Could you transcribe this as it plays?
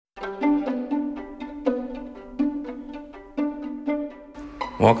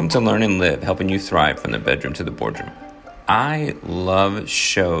Welcome to Learn and Live, helping you thrive from the bedroom to the boardroom. I love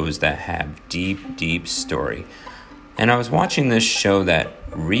shows that have deep story. And I was watching this show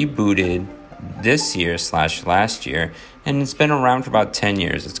that rebooted this year/last year, and it's been around for about 10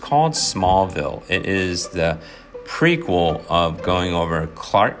 years. It's called Smallville. It is the prequel of going over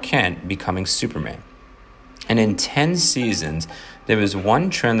Clark Kent becoming Superman. And in 10 seasons, there was one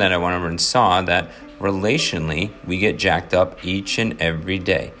trend that I went over and saw that relationally, we get jacked up each and every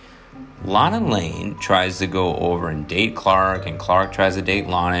day. Lana Lane tries to go over and date Clark, and Clark tries to date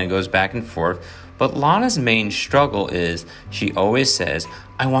Lana, and it goes back and forth. But Lana's main struggle is she always says,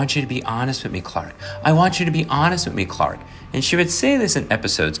 I want you to be honest with me, Clark. I want you to be honest with me, Clark. And she would say this in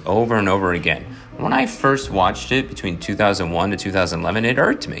episodes over and over again. When I first watched it between 2001 to 2011, it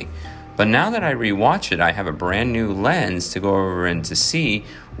irked me. But now that I rewatch it, I have a brand new lens to go over and to see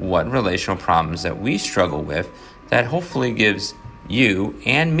what relational problems that we struggle with that hopefully gives you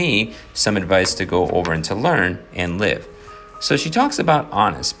and me some advice to go over and to learn and live. So she talks about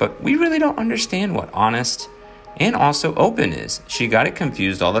honest, but we really don't understand what honest and also open is. She got it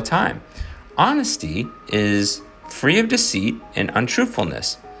confused all the time. Honesty is free of deceit and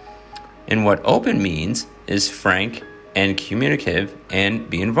untruthfulness. And what open means is frank and communicative and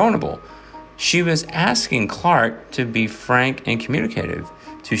being vulnerable. She was asking Clark to be frank and communicative,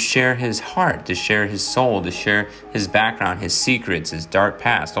 to share his heart, to share his soul, to share his background, his secrets, his dark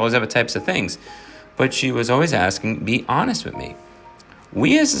past, all those other types of things. But she was always asking, be honest with me.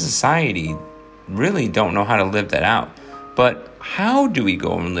 We as a society really don't know how to live that out. But how do we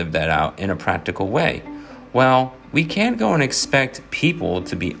go and live that out in a practical way? Well, we can't go and expect people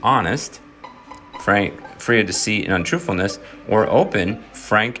to be honest, frank, free of deceit and untruthfulness, or open,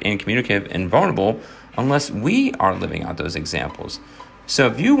 frank and communicative and vulnerable unless we are living out those examples. So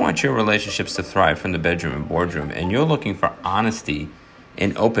if you want your relationships to thrive from the bedroom and boardroom and you're looking for honesty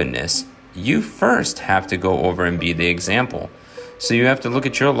and openness, you first have to go over and be the example. So you have to look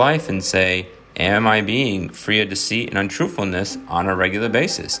at your life and say, am I being free of deceit and untruthfulness on a regular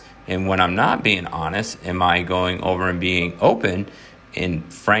basis? And when I'm not being honest, am I going over and being open and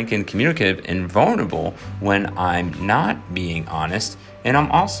frank and communicative and vulnerable when I'm not being honest? And I'm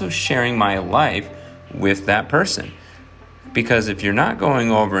also sharing my life with that person. Because if you're not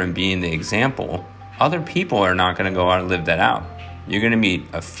going over and being the example, other people are not going to go out and live that out. You're going to meet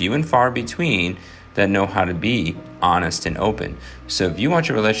a few and far between that know how to be honest and open. So if you want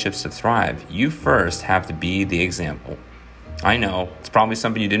your relationships to thrive, you first have to be the example. I know it's probably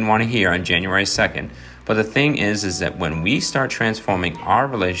something you didn't want to hear on January 2nd, but the thing is that when we start transforming our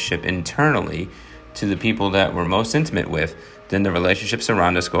relationship internally to the people that we're most intimate with, then the relationships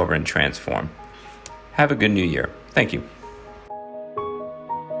around us go over and transform. Have a good new year. Thank you.